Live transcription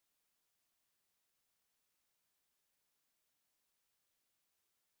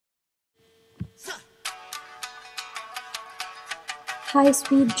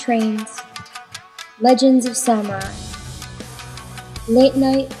high-speed trains, legends of samurai,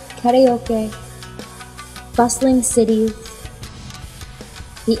 late-night karaoke, bustling cities,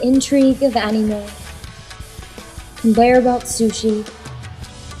 the intrigue of anime, conveyor belt sushi,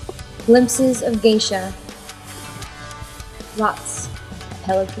 glimpses of geisha, lots of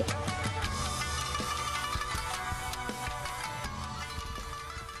Hello Kitty.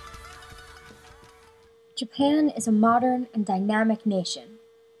 Japan is a modern and dynamic nation.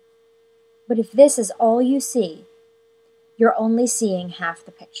 But if this is all you see, you're only seeing half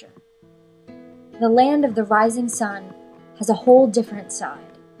the picture. The land of the rising sun has a whole different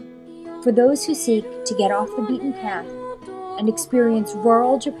side. For those who seek to get off the beaten path and experience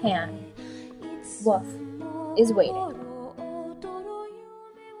rural Japan, WWOOF is waiting.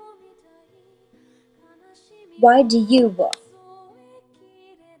 Why do you WWOOF?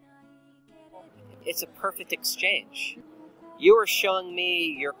 It's a perfect exchange. You are showing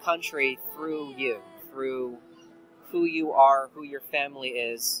me your country through you, through who you are, who your family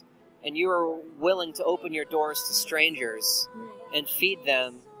is, and you are willing to open your doors to strangers and feed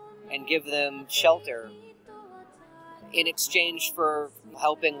them and give them shelter in exchange for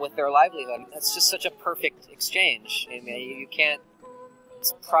helping with their livelihood. That's just such a perfect exchange. I mean, you can't,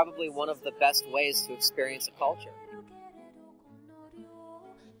 it's probably one of the best ways to experience a culture.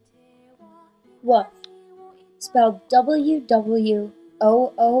 WWOOF, spelled WWOOF,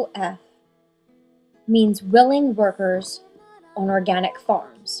 means willing workers on organic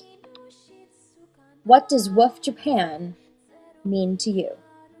farms. What does WWOOF Japan mean to you?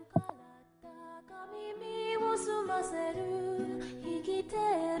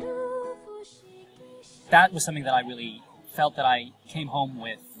 That was something that I really felt that I came home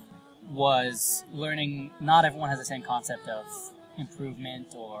with, was learning not everyone has the same concept of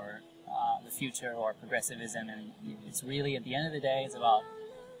improvement or the future or progressivism, and it's really, at the end of the day, it's about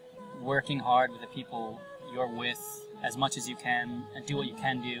working hard with the people you're with as much as you can and do what you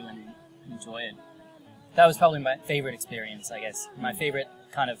can do and enjoy it. That was probably my favorite experience, I guess. My favorite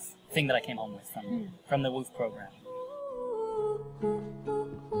kind of thing that I came home with from the WWOOF program.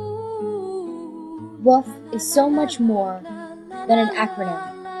 WWOOF is so much more than an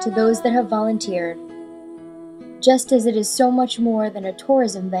acronym to those that have volunteered, just as it is so much more than a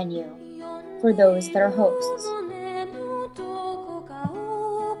tourism venue for those that are hosts.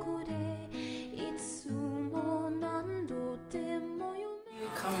 You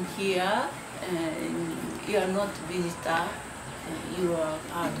come here and you are not visitor, you are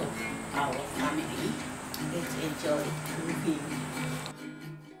part of our family. Let's enjoy to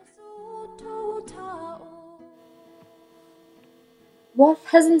WWOOF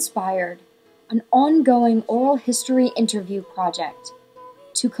has inspired an ongoing oral history interview project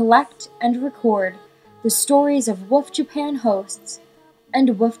to collect and record the stories of WWOOF Japan hosts and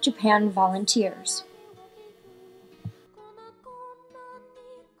WWOOF Japan volunteers.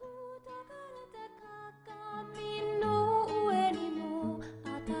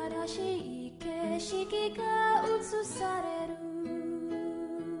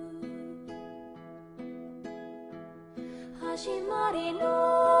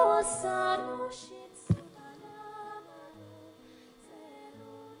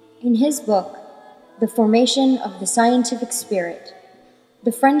 In his book, The Formation of the Scientific Spirit,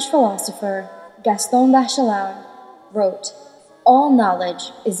 the French philosopher Gaston Bachelard wrote, "All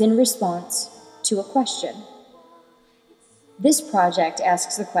knowledge is in response to a question." This project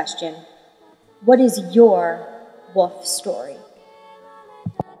asks the question, what is your WWOOF story?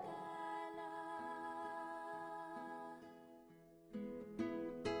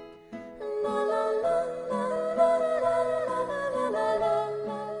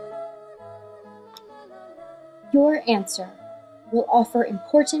 Your answer will offer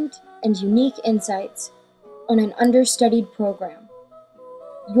important and unique insights on an understudied program.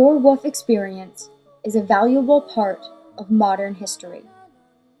 Your WWOOF experience is a valuable part of modern history.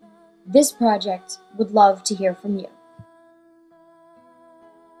 This project would love to hear from you.